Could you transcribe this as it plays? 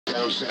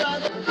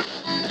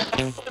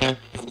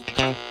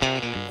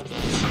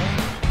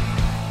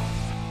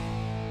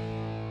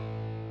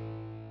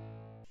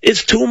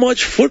It's too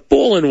much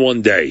football in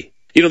one day.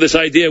 You know, this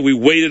idea we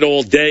waited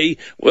all day.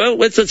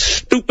 Well, it's the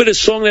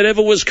stupidest song that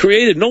ever was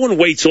created. No one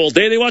waits all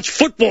day. They watch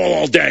football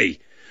all day.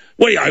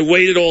 Wait, I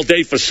waited all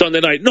day for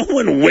Sunday night. No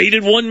one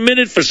waited 1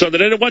 minute for Sunday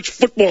night. They watch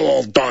football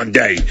all darn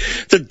day.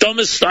 The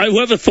dumbest,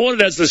 whoever thought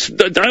it as this,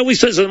 I always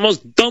say it's the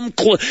most dumb,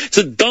 it's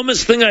the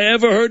dumbest thing I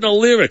ever heard in the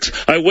lyrics.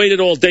 I waited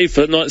all day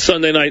for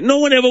Sunday night. No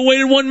one ever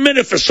waited 1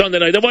 minute for Sunday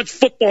night. They watch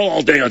football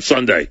all day on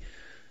Sunday.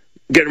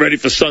 Getting ready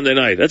for Sunday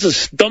night. That's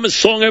the dumbest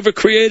song ever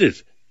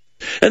created.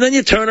 And then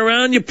you turn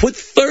around, you put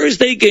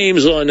Thursday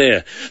games on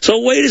there.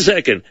 So wait a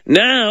second.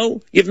 Now,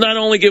 you've not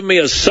only given me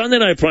a Sunday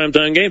night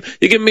primetime game,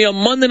 you're giving me a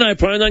Monday night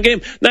primetime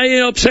game. Now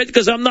you're upset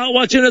because I'm not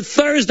watching a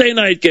Thursday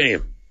night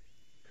game.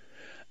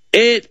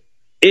 It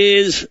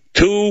is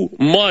too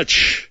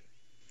much.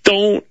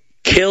 Don't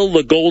kill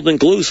the golden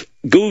goose.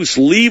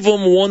 Leave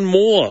them one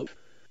more.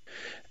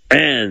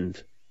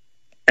 And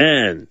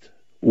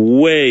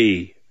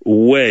way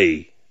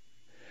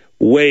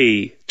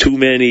too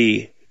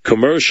many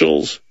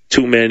commercials.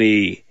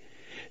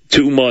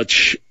 Too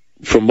much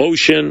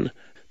promotion.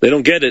 They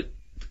don't get it.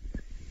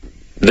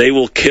 They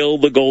will kill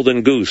the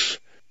golden goose.